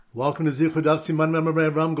Welcome to Zichud Daf Siman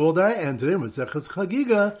Memar Ram Goldar, and today we're Maseches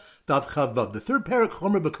Chagigah Daf Chavav, the third parak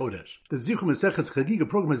Chomer B'Kodesh. The Zichud Maseches Chagigah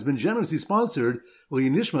program has been generously sponsored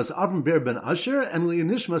L'Yinishmas Avram Ber Ben Asher and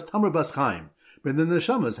L'Yinishmas Tamar Bas Chaim. But then the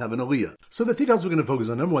Neshamas have an aliyah. So the details we're going to focus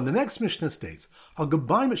on. Number one, the next Mishnah states,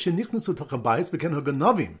 Hagabayim shenichnusu tochabayis beken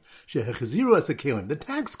haganavim shehechaziru as a kelim, the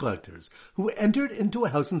tax collectors who entered into a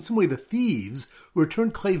house, in some way the thieves who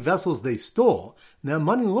returned clay vessels they stole, now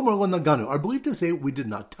money lomar naganu, are believed to say we did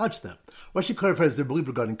not touch them. Rashi clarifies their belief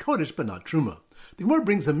regarding Kodesh, but not Truma. The Gemara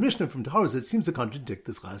brings a Mishnah from Taharos that seems to contradict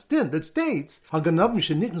this last din, that states, Haganavim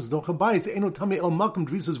shenichnusu tochabayis eno tamei el makom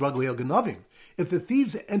drisas raglei haganavim. If the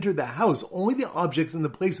thieves entered the house, only the objects in the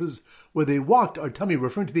places where they walked are tamei,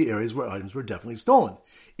 referring to the areas where items were definitely stolen.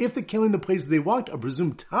 If the kelim in the places they walked are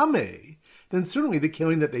presumed tamei, then certainly the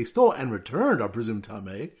kelim that they stole and returned are presumed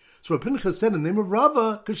tamei. So Rav Pinchas said in the name of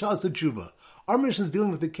Rava, Kashas tshuva. Our mission is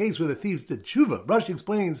dealing with the case where the thieves did tshuva. Rashi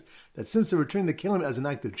explains that since they're returning the kelim as an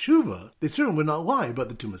act of tshuva, they certainly would not lie about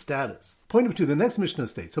the tumah status. Point number two, the next Mishnah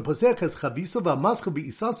states, if a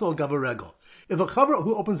chaver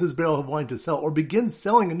who opens his barrel of wine to sell, or begins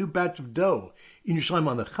selling a new batch of dough in Yerushalayim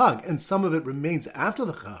on the Chag, and some of it remains after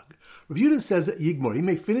the Chag, Rav Yehuda says Yigmor, he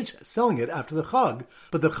may finish selling it after the Chag,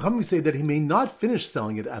 but the Chachamim say that he may not finish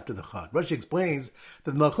selling it after the Chag. Rashi explains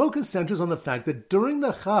that the Machlokas centers on the fact that during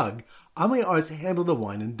the Chag, Amei Arts handle the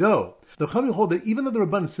wine and dough. The Chachamim hold that even though the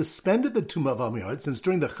Rabban suspended the Tumah of Amei Arts, since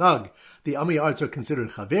during the Chag, the Amei Arts are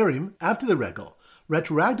considered Chaverim, after the Regal,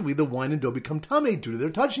 retroactively the wine and dough become Tamei due to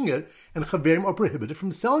their touching it, and Chaverim are prohibited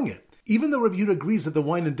from selling it. Even though Rav Yehuda agrees that the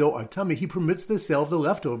wine and dough are tamei, he permits the sale of the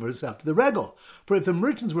leftovers after the regal. For if the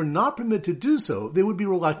merchants were not permitted to do so, they would be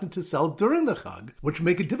reluctant to sell during the Chag, which would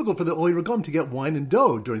make it difficult for the Oli Regam to get wine and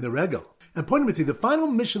dough during the regal. And point number three, the final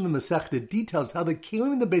Mishnah in the Masechta details how the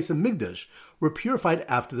kelim in the base of Migdash were purified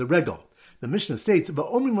after the regal. The Mishnah states,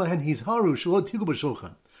 "Va'omrim lahen hizharu shelo tigu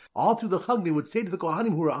b'shulchan." All through the Chag, they would say to the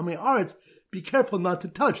Kohanim who are Amei Aretz, be careful not to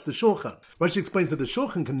touch the shulchan. Rashi explains that the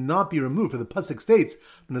shulchan cannot be removed, for the pasuk states,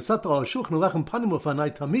 "V'nasata al shulchan lechem panim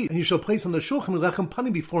ufanai tamid," and you shall place on the shulchan lechem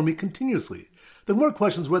panim before me continuously. The more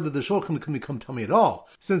questions whether the shulchan can become tamid at all,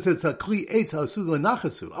 since it's a kli eitz ha'asug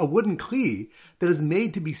lenachasu, a wooden kli that is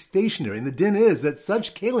made to be stationary, and the din is that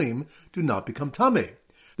such kelim do not become tamid.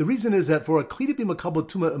 The reason is that for a kli to be makabel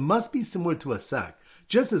tuma, it must be similar to a sack.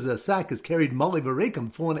 Just as a sack is carried male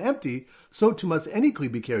v'rekim, full and empty, so too must any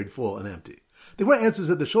kli be carried full and empty. The Gemara answers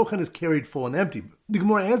that the shulchan is carried full and empty. The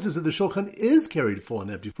Gemara answers that the shulchan is carried full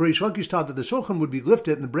and empty. For Reish Lakish taught that the shulchan would be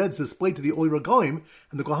lifted and the breads displayed to the Oli Regalim,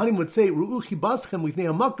 and the Kohanim would say, "Ru'u chibaschem lifnei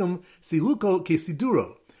hamakom siluko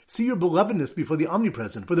kesiduro." See your belovedness before the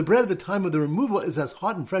omnipresent, for the bread at the time of the removal is as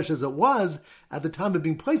hot and fresh as it was at the time of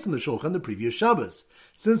being placed on the shulchan the previous Shabbos.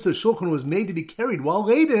 Since the shulchan was made to be carried while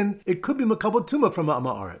laden, it could be makabel tumah from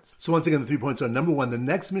Amei Aretz. So once again, the 3 points are: number one, the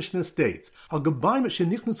next Mishnah states, Hagabayim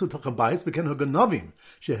shenichnusu tochabayis beken haganavim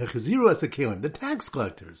shehechaziru as a kelim, the tax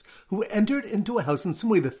collectors who entered into a house, in some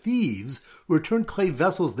way the thieves who returned clay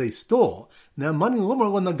vessels they stole, now money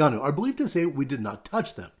lomar naganu, are believed to say we did not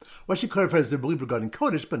touch them. Rashi clarifies their belief regarding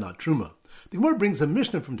Kodesh, but not Truma. The Gemara brings a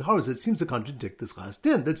Mishnah from Taharos that seems to contradict this last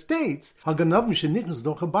din, that states, Haganavim shenichnusu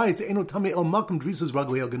tochabayis eno tamei el makom drisas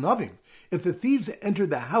raglei haganavim. If the thieves entered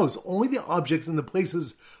the house, only the objects in the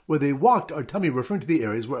places where they walked are tamei, referring to the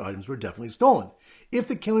areas where items were definitely stolen. If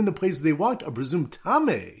the kelim in the places they walked are presumed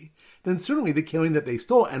tamei, then certainly the kelim that they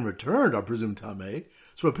stole and returned are presumed tamei.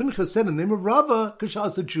 So Rav Pinchas said in the name of Rava,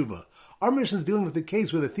 Kashas tshuva. Our mission is dealing with the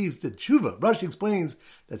case where the thieves did tshuva. Rashi explains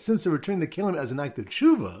that since they're returning the kelim as an act of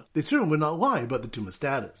tshuva, they certainly would not lie about the tumah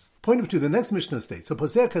status. Point number two, the next Mishnah states, If a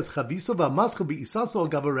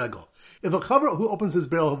chaver who opens his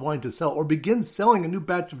barrel of wine to sell, or begins selling a new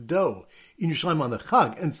batch of dough in Yerushalayim on the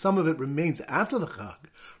Chag, and some of it remains after the Chag,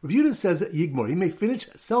 Rav Yehuda says Yigmor, he may finish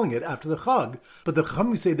selling it after the Chag, but the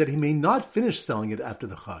Chachamim say that he may not finish selling it after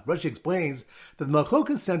the Chag. Rashi explains that the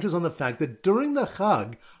Machlokas centers on the fact that during the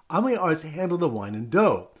Chag, Amei Arts handle the wine and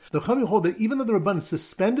dough. The Chachamim hold that even though the Rabban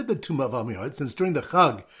suspended the Tumah of Amei Arts, since during the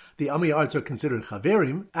Chag, the Amei Arts are considered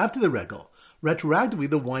Chaverim, after the Regal, retroactively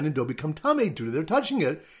the wine and dough become Tamei due to their touching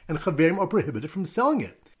it, and Chaverim are prohibited from selling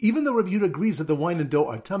it. Even though Rav Yehuda agrees that the wine and dough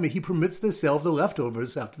are tamei, he permits the sale of the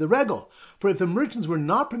leftovers after the regal. For if the merchants were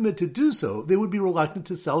not permitted to do so, they would be reluctant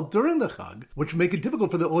to sell during the Chag, which would make it difficult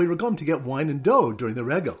for the Oli Regam to get wine and dough during the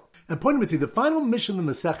regal. And point number three, the final Mishnah in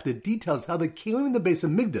the Masechta details how the kelim in the base of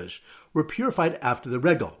Migdash were purified after the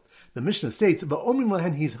regal. The Mishnah states, "Va'omrim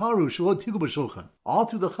lahen hizharu shelo tigu b'shulchan." All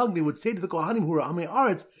through the Chag, they would say to the Kohanim who are Amei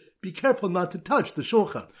Aretz, be careful not to touch the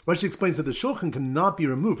shulchan. Rashi explains that the shulchan cannot be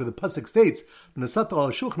removed, for the pasuk states, "V'nasata al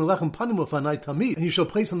shulchan lechem panim ufanai tamid," and you shall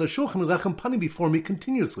place on the shulchan lechem panim before me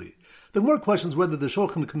continuously. The more questions whether the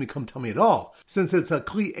shulchan can become tamid at all, since it's a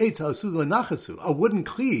kli eitz ha'asug lenachasu, a wooden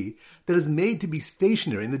kli that is made to be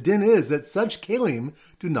stationary, and the din is that such kelim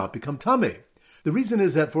do not become tamid. The reason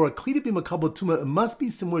is that for a kli to be makabel tuma, it must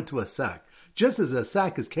be similar to a sack. Just as a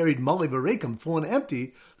sack is carried malei v'rekim, full and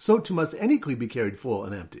empty, so too must any kli be carried full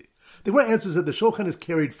and empty. The Gemara answers that the shulchan is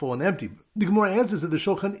carried full and empty. The Gemara answers that the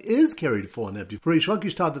shulchan is carried full and empty. For Reish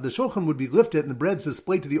Lakish taught that the shulchan would be lifted and the breads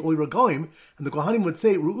displayed to the Oy Regalim, and the Kohanim would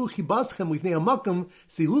say, Ru'u chibaschem lifnei hamakom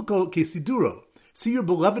siluko kesiduro. See your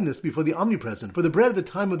belovedness before the omnipresent, for the bread at the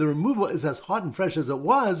time of the removal is as hot and fresh as it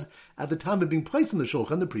was at the time of being placed on the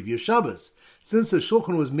shulchan the previous Shabbos. Since the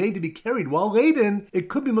shulchan was made to be carried while laden, it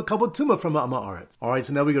could be makabel tuma from Amma Aretz. Alright,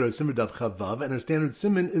 so now we go to Simmer Daf Chavav, and our standard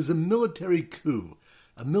simon is a military coup.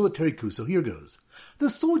 A military coup, so here goes. The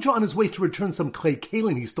soldier on his way to return some clay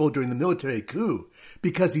kalim he stole during the military coup,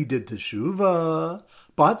 because he did teshuvah,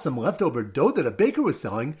 bought some leftover dough that a baker was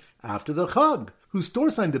selling after the Chag, whose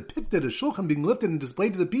store sign depicted a shulchan being lifted and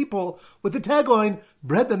displayed to the people with the tagline,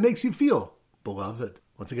 bread that makes you feel beloved.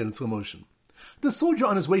 Once again in slow motion. The soldier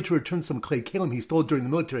on his way to return some clay kalim he stole during the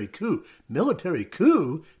military coup. Military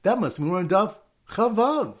coup? That must be more in Daf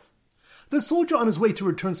Chavav. The soldier on his way to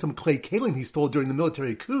return some clay kalim he stole during the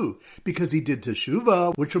military coup, because he did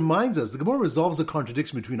teshuvah, which reminds us, the Gemara resolves a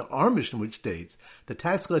contradiction between our Mishnah, which states that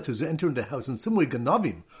tax collectors who enter into a house, and similarly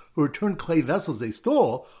ganavim, who return clay vessels they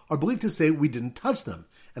stole, are believed to say we didn't touch them.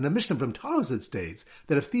 And the Mishnah from Taurus states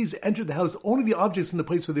that if thieves entered the house, only the objects in the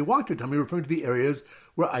place where they walked are tamei, referring to the areas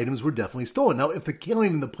where items were definitely stolen. Now, if the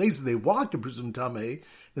kalim in the places they walked are presumed tamei,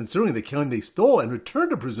 then certainly the kalim they stole and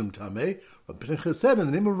returned are presumed tamei. Rabbi Pinchas said, in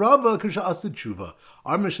the name of Rabbah, Kasha Asid Tshuva.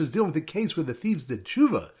 Our Mishnah is dealing with the case where the thieves did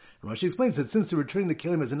tshuva. And Rashi explains that since they're returning the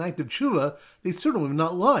kalim as an act of tshuva, they certainly will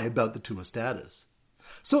not lie about the tumah status.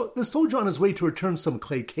 So the soldier on his way to return some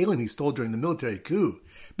clay kalim he stole during the military coup,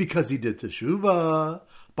 because he did teshuvah,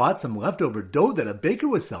 bought some leftover dough that a baker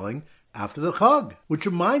was selling after the Chag, which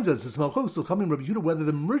reminds us, the Smalchos will come in Rabbi Yehuda, whether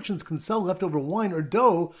the merchants can sell leftover wine or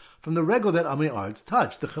dough from the regal that Amei Arts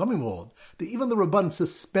touch. The Chamim hold that even the Rabban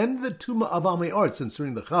suspend the tumah of Amei Arts since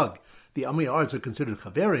during the Chag the Amei Arts are considered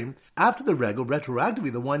chaverim. After the regal,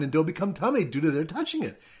 retroactively the wine and dough become tamei due to their touching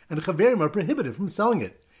it, and chaverim are prohibited from selling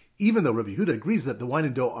it. Even though Rabbi Yehuda agrees that the wine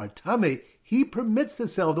and dough are tamei, he permits the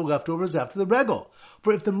sale of the leftovers after the regal.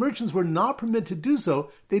 For if the merchants were not permitted to do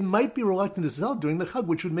so, they might be reluctant to sell during the Chag,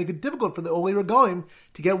 which would make it difficult for the Olei Regalim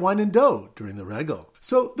to get wine and dough during the regal.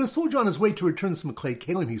 So the soldier on his way to return some clay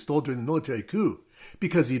kalim he stole during the military coup,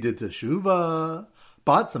 because he did teshuvah,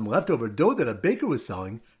 bought some leftover dough that a baker was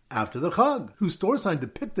selling after the Chag, whose store sign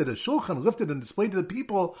depicted a shulchan lifted and displayed to the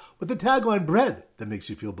people with the tagline, bread that makes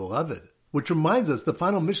you feel beloved. Which reminds us, the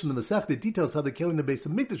final Mishnah, the Masechta, details how the kelim in the base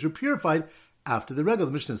of Mikdash were purified after the regal.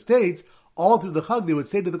 The Mishnah states, all through the Chag they would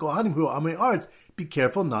say to the Kohanim who are Amei Arts, be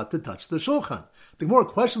careful not to touch the shulchan. The Gemara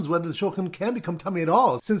questions whether the shulchan can become tamei at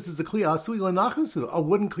all, since it's a kli asui lenachasu, a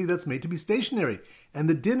wooden kli that's made to be stationary. And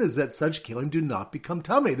the din is that such kelim do not become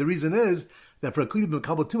tamei. The reason is that for a kli to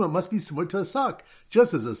become tuma, it must be similar to a sack.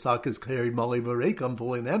 Just as a sack is carried malei v'reikam,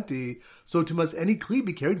 full and empty, so too must any kli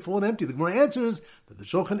be carried full and empty. The Gemara answers that the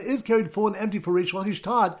shulchan is carried full and empty. For Reish Lakish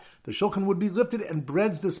taught, the shulchan would be lifted and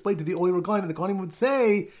breads displayed to the Olei Regalim, and the Kohanim would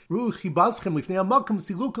say, Ru'u chibaschem lifnei hamakom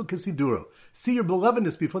siluko kesiduro. See your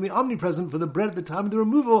belovedness before the omnipresent, for the bread at the time of the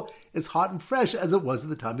removal is hot and fresh as it was at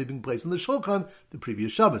the time of being placed on the shulchan the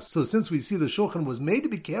previous Shabbos. So since we see the shulchan was made to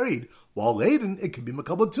be carried while laden, it could be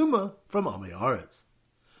makabel tuma from Amei Aretz.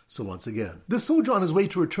 So once again, the soldier on his way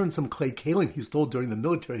to return some clay kalim he stole during the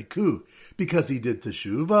military coup, because he did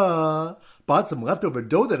teshuvah, bought some leftover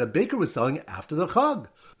dough that a baker was selling after the Chag,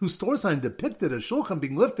 whose store sign depicted a shulchan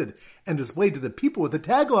being lifted and displayed to the people with the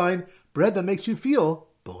tagline, bread that makes you feel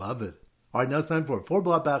beloved. Alright, now it's time for a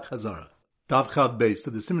 4-block back Chazara. Daf Chav Beis.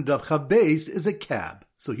 So the simon Daf Chav Beis is a cab.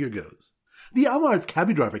 So here goes. The Amar's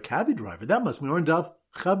cabbie driver, that must be on Daf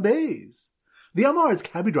Chav Beis. The Amar's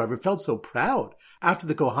cabbie driver felt so proud after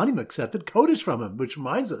the Kohanim accepted Kodesh from him, which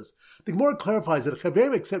reminds us, the Gemara clarifies that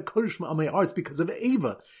Chaverim accept Kodesh from Amei Arts because of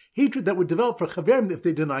Eva, hatred that would develop for Chaverim if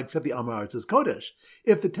they did not accept the Amei Arts as Kodesh.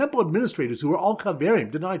 If the temple administrators, who were all Chaverim,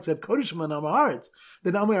 did not accept Kodesh from an Amei Arts,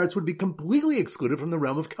 then Amei Arts would be completely excluded from the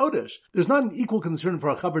realm of Kodesh. There's not an equal concern for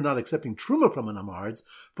a Chaver not accepting Truma from an Amei Arts,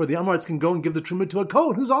 for the Amei Arts can go and give the Truma to a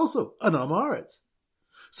Kohen, who's also an Amei Arts.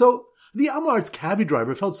 So, the Amei Arts cabbie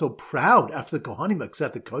driver felt so proud after the Kohanim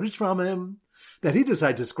accepted Kodesh from him, that he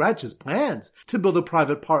decided to scratch his plans to build a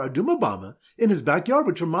private Par Aduma Bama in his backyard,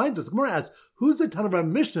 which reminds us, the Gemara asks, who's the ton of our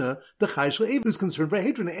Mishnah, the Chai Shel Ev, who's concerned for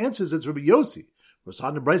hatred? And the answer is it's Rabbi Yossi.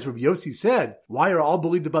 Rasad and Bryce, Rabbi Yossi said, why are all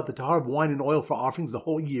believed about the tahar of wine and oil for offerings the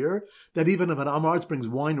whole year? That even if an Amaretz brings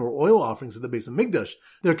wine or oil offerings at the base of Mikdash,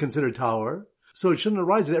 they're considered tahar. So it shouldn't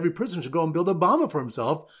arise that every person should go and build a bama for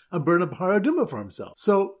himself and burn a paraduma for himself.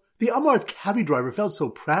 So the Amaretz cabbie driver felt so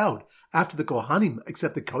proud after the Kohanim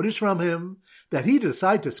accepted Kodesh from him that he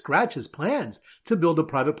decided to scratch his plans to build a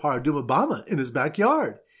private paraduma bama in his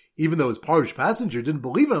backyard, even though his parish passenger didn't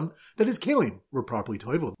believe him that his kelim were properly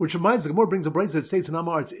toiveled. Which reminds, the Gemara brings a brayz that states an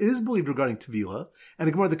Amaretz is believed regarding Tevila, and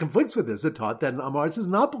a Gemara that conflicts with this that taught that an Amaretz is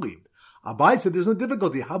not believed. Abai said there's no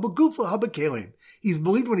difficulty. Haba gufa, haba kelim. He's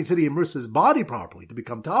believed when he said he immerses his body properly to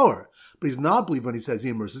become tahor, but he's not believed when he says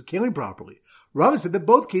he immerses kelim properly. Rava said that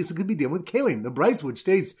both cases could be dealt with kelim. The brayz which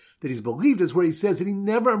states that he's believed is where he says that he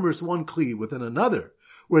never immersed one kli within another.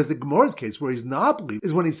 Whereas the Gemara's case, where he's not believed,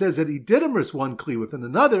 is when he says that he did immerse one kli within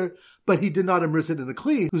another, but he did not immerse it in a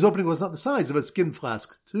kli whose opening was not the size of a skin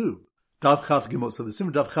flask too. Dav Chaf Gimel. So the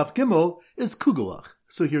simmer Dav Chaf Gimel is kugelach.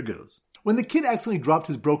 So here goes. When the kid accidentally dropped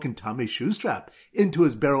his broken Tameh shoe strap into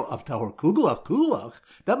his barrel of tahor kugelach,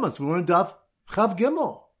 that must be one Dav Chaf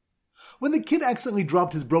Gimel. When the kid accidentally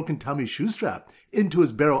dropped his broken Tameh shoe strap into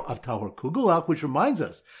his barrel of tahor kugelach, which reminds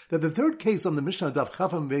us that the third case on the Mishnah Daf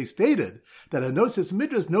Chafam Bey stated that a nosis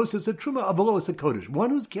midras nosis a truma avalos a kodesh,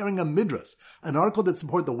 one who's carrying a midras, an article that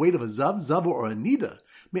supports the weight of a zav, or a nida,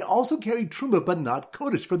 may also carry truma but not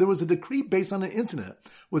kodesh, for there was a decree based on an incident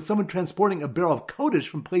with someone transporting a barrel of kodesh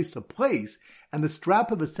from place to place, and the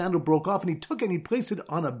strap of a sandal broke off, and he took it and he placed it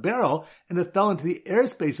on a barrel, and it fell into the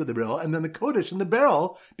airspace of the barrel, and then the kodesh in the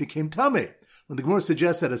barrel became tameh. When the Gemara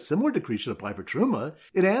suggests that a similar decree should apply for truma,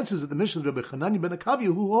 it answers that the Mishnah of Rabbi Chananya ben Akavia,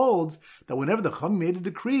 who holds that whenever the Chum made a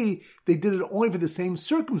decree, they did it only for the same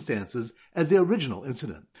circumstances as the original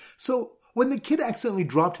incident. So, when the kid accidentally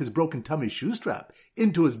dropped his broken Tameh shoe strap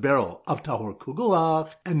into his barrel of tahor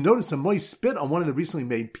kugelach and noticed a moist spit on one of the recently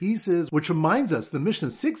made pieces, which reminds us the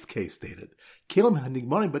Mishnah's sixth case stated, Kelim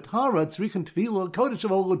hanigmarim b'tahara tzrichen tvila kodesh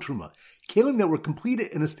avol truma. Kelim that were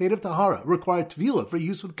completed in a state of tahara required tvila for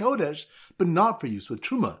use with kodesh, but not for use with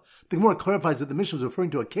truma. The Gemara clarifies that the Mishnah was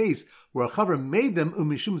referring to a case where a chaver made them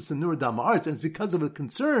umishum senur dama'aretz, and it's because of a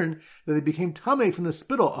concern that they became tameh from the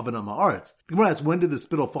spittle of an ama'aretz. The Gemara asks, when did the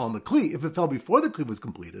spittle fall on the kli? If it fell before the kli was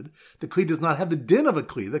completed, the kli does not have the din of a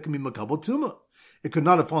kli that can be makabel tuma. It could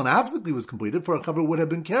not have fallen after the kli was completed, for a chaver would have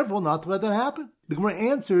been careful not to let that happen. The Gemara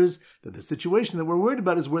answers that the situation that we're worried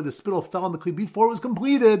about is where the spittle fell on the kli before it was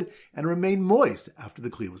completed and remained moist after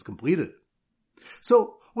the kli was completed.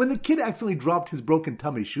 So, when the kid accidentally dropped his broken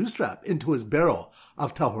Tameh shoe strap into his barrel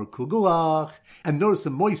of tahor kugelach and noticed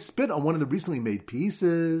a moist spit on one of the recently made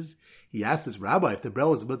pieces, he asked his rabbi if the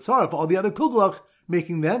barrel was a matzar for all the other kugelach,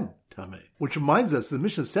 making them tameh. Which reminds us, the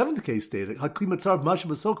Mishnah's seventh case stated, Hakli matzar mashav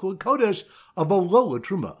v'sokol kodesh avolo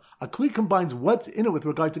truma. A kli combines what's in it with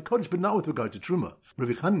regard to kodesh, but not with regard to truma.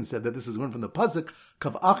 Rabbi Chanan said that this is one from the pasuk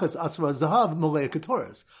kav achas asra zahav molei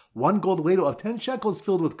ketoras. One gold ladle of 10 shekels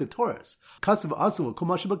filled with ketoras. Kasav asu kol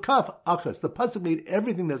mashav kaf achas. The pasuk made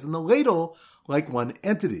everything that's in the ladle like one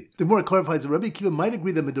entity. The more it clarifies that Rabbi Akiva might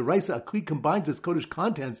agree that Midaraisa, a kli combines its kodesh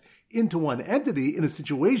contents into one entity in a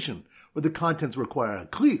situation where the contents require a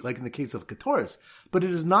kli, like in the case of ketoras, but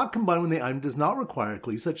it is not combined when the item does not require a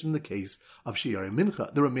kli, such as in the case of shiari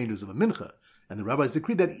mincha, the remainders of a mincha. And the rabbis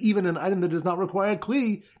decreed that even an item that does not require a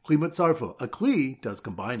kli matzarfo, a kli does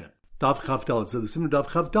combine it. Dav Chav Daled. So the simmer Dav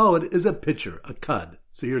Chav Daled is a pitcher, a cud.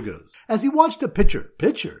 So here goes. As he watched a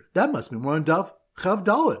pitcher, that must be more on Dav Chav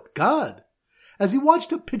Daled, God. As he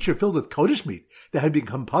watched a pitcher filled with kodesh meat that had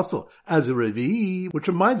become pasul as a revi, which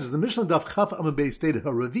reminds us the Mishnah Daf Chaf Amabei stated a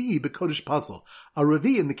revi bekodesh pasul. A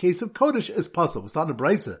revi in the case of kodesh is pasul. It's not in a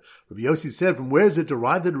brisa. Rabbi Yossi said, from where is it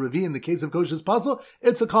derived that a revi in the case of kodesh is pasul?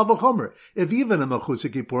 It's a kal v'chomer. If even a machus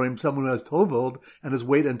kippurim, someone who has toveld and has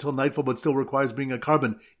waited until nightfall but still requires bringing a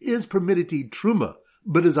carbon, is permitted to eat truma,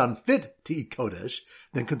 but is unfit to eat kodesh,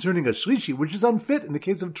 then concerning a shlishi, which is unfit in the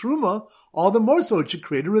case of truma, all the more so it should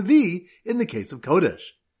create a revi in the case of kodesh.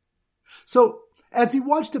 So, as he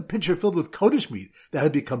watched a pitcher filled with kodesh meat that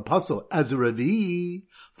had become pasul as a revi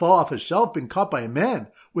fall off a shelf being caught by a man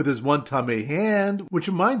with his one tameh hand, which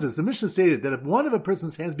reminds us, the Mishnah stated that if one of a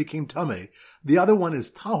person's hands became tameh, the other one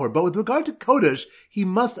is tahor. But with regard to kodesh, he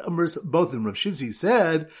must immerse both of them. Rav Shivsi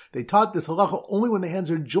said they taught this halacha only when the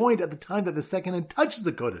hands are joined at the time that the second hand touches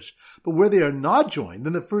the kodesh. But where they are not joined,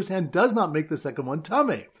 then the first hand does not make the second one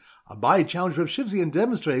tameh. Abai challenged Rav Shivzi and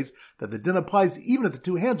demonstrates that the din applies even if the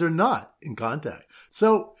two hands are not in contact.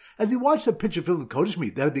 So, as he watched a pitcher filled with Kodesh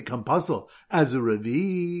meat that had become puzzle as a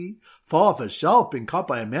Revi fall off a shelf being caught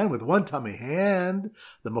by a man with one tummy hand,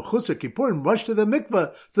 the Mechusar Kippurim rushed to the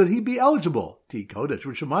mikveh so that he'd be eligible to eat Kodesh,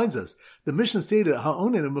 which reminds us, the Mishnah stated,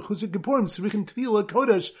 Ha'onen and Mechusar Kippurim Srichim Tefillah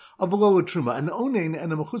Kodesh of V'lo Truma, an Onen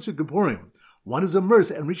and a Mechusar Kippurim. One is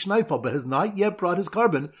immersed and reached nightfall, but has not yet brought his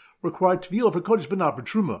carbon, required Tevilah for Kodesh, but not for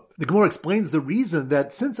Truma. The Gemara explains the reason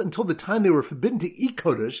that since until the time they were forbidden to eat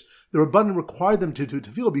Kodesh, the Rabbanan required them to do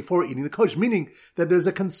Tevilah before eating the Kodesh, meaning that there's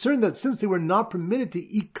a concern that since they were not permitted to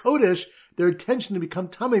eat Kodesh, their intention to become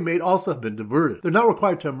Tameh may also have been diverted. They're not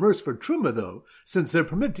required to immerse for Truma, though, since they're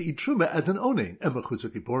permitted to eat Truma as an Onen, and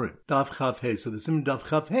Mechusar Kippurim. Daf Chaf Hey. So the Sim Daf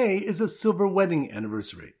Chaf Hey is a silver wedding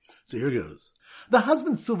anniversary. So here goes. The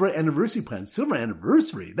husband's silver anniversary plan. Silver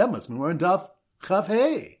anniversary? That must mean we're in Daf Chaf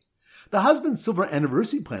Hey. The husband's silver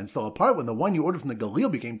anniversary plans fell apart when the wine you ordered from the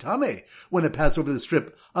Galil became Tameh, when it passed over the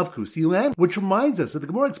strip of Kusi land, which reminds us that the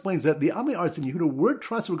Gemara explains that the Amei Arts and Yehuda were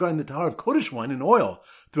trusted regarding the tahar of Kodesh wine and oil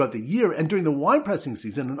throughout the year, and during the wine pressing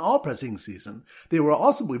season and all pressing season, they were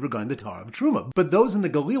also believed regarding the tahar of Truma. But those in the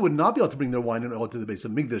Galil would not be able to bring their wine and oil to the base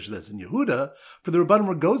of Migdash, that's in Yehuda, for the Rabbanim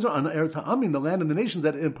were gozer on Eretz Ha'amim, the land of the nations,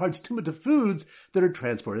 that it imparts tumah to foods that are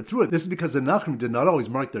transported through it. This is because the Nachrim did not always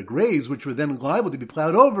mark their graves, which were then liable to be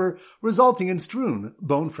plowed over, resulting in strewn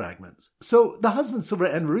bone fragments. So the husband's silver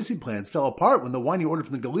anniversary plans fell apart when the wine he ordered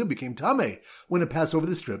from the Galil became Tameh, when it passed over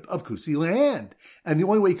the strip of Kusi land. And the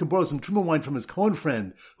only way he could borrow some Truma wine from his Kohen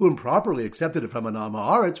friend, who improperly accepted it from an Am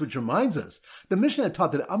Haaretz, which reminds us, the Mishnah had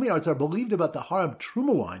taught that Am Haaretz are believed about the har of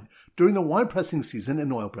Truma wine during the wine pressing season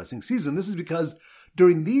and oil pressing season. This is because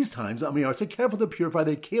during these times, Am Haaretz are careful to purify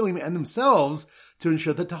their kelim and themselves to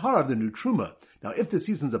ensure the tahar of the new Truma. Now, if the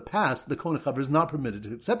seasons have passed, the Kohen Chaver is not permitted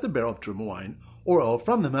to accept the barrel of Truma wine or oil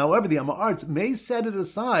from them. However, the Am Haaretz may set it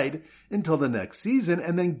aside until the next season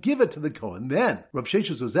and then give it to the Kohen then. Rav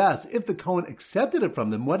Sheshus was asked, if the Kohen accepted it from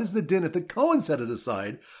them, what is the din if the Kohen set it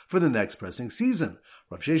aside for the next pressing season?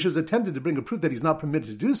 Rav Sheshus attempted to bring a proof that he's not permitted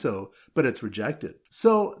to do so, but it's rejected.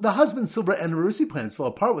 So, the husband's silver anniversary plans fell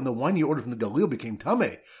apart when the wine he ordered from the Galil became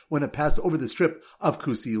Tameh, when it passed over the strip of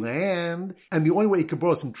Kusi land, and the only way he could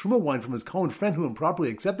borrow some Truma wine from his Kohen friend who improperly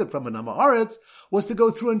accepted from an Am Haaretz was to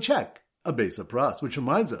go through and check a Beis HaPras, which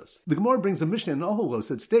reminds us, the Gemara brings a Mishnah in Oholos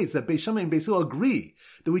that states that Beis Shammai and Beis Hillel agree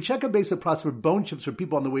that we check a Beis HaPras for bone chips for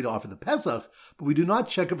people on the way to offer the Pesach, but we do not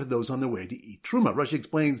check it for those on their way to eat Truma. Rashi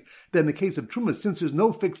explains that in the case of Truma, since there's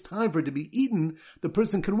no fixed time for it to be eaten, the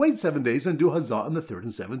person can wait 7 days and do Hazah on the 3rd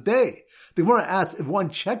and 7th day. The Gemara asks, if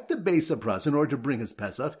one checked the Beis HaPras in order to bring his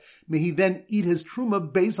Pesach, may he then eat his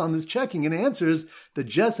Truma based on this checking? And answers that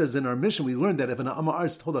just as in our mission we learned that if an Am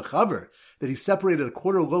Haaretz told a Chaver that he separated a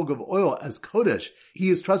quarter log of oil as Kodesh, he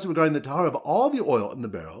is trusted regarding the tahar of all the oil in the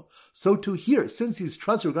barrel. So too here, since he's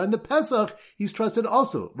trusted regarding the Pesach, he's trusted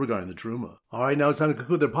also regarding the Truma. Alright, now it's time to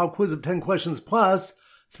conclude their pop quiz of 10 questions plus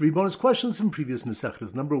 3 bonus questions from previous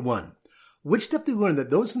Masechtas. Number 1. Which step did we learn that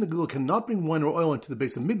those from the Gula cannot bring wine or oil into the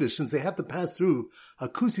base of Migdash since they have to pass through a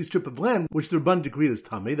Kusi strip of land, which the Rabban decreed as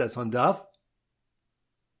Tameh? That's on Daf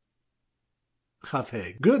Chaf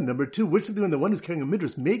Hey. Good. Number 2. Which of the one who's carrying a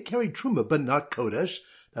midrash may carry Truma but not Kodesh?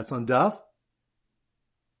 That's on Daf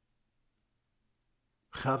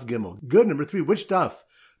Chaf Gimel. Good. Number 3. Which Daf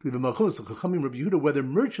do we have a Malchus of Chachamim Rabbi Yehuda whether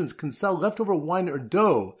merchants can sell leftover wine or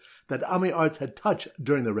dough that Amei Arts had touched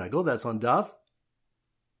during the regal? That's on Daf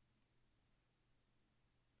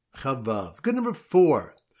Chaf Vav. Good. Number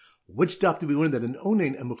 4. Which daf did we learn that an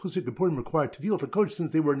Onen and Mechusar Kippurim required Tevilah for Kodesh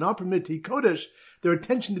since they were not permitted to eat Kodesh, their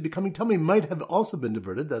attention to becoming Tameh might have also been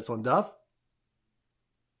diverted? That's on Daf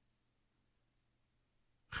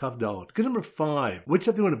Chav Dalot. Good. Number 5. Which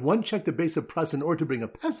daf did we learn if one checked the Beis HaPras in order to bring a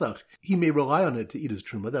Pesach, he may rely on it to eat his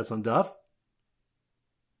Truma? That's on Daf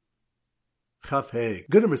Chaf Hey.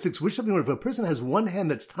 Good. Number 6. Which daf did we learn if a person has one hand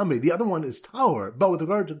that's Tameh, the other one is Tahor, but with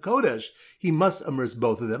regard to Kodesh, he must immerse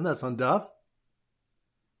both of them? That's on Daf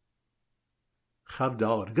Chav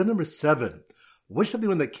Dalot. Good. Number 7. Which of the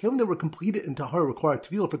one that kelim that were completed in Tahar required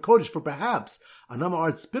Tevilah for Kodesh, for perhaps an Am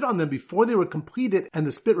Haaretz spit on them before they were completed and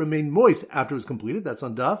the spit remained moist after it was completed? That's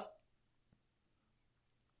on Daf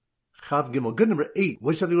Chav Gimel. Good. Number 8.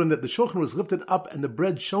 Which of the one that the shulchan was lifted up and the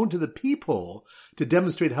bread shown to the people to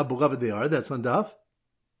demonstrate how beloved they are? That's on Daf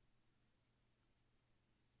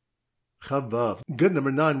Chav Vav. Good.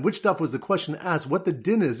 Number 9. Which daf was the question asked what the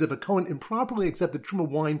din is if a Kohen improperly accepted Truma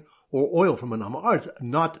wine or oil from an Am Haaretz,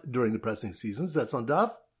 not during the pressing seasons? That's on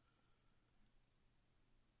Daf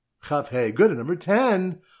Chav Hey. Good. And number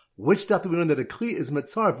 10. Which daf did we learn that a kli is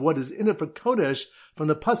metzaref, what is in it for Kodesh, from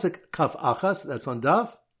the pasuk Kaf Achas? That's on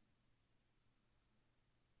Daf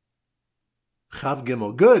Chav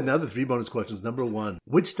Gimel. Good. Now the 3 bonus questions. Number 1.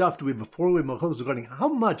 Which daf do we have before we machos regarding how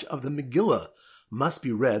much of the Megillah must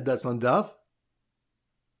be read? That's on daf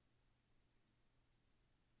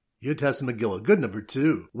Yotes Megillah. Good. Number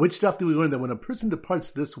 2. Which daf do we learn that when a person departs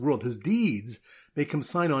this world, his deeds make him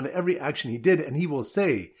sign on every action he did, and he will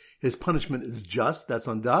say his punishment is just? That's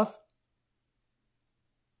on daf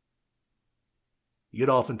Yud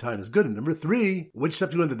Aleph and Tayin is good. And number 3, which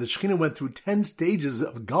daf do we learn that the Shekhinah went through 10 stages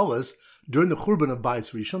of galus during the Churban of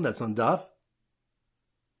Bayis Rishon? That's on daf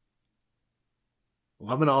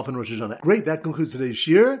Lavan Aleph and Rosh Hashanah. Great, that concludes today's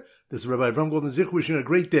shir. This is Rabbi Avram Golden Zich wishing you a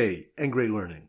great day and great learning.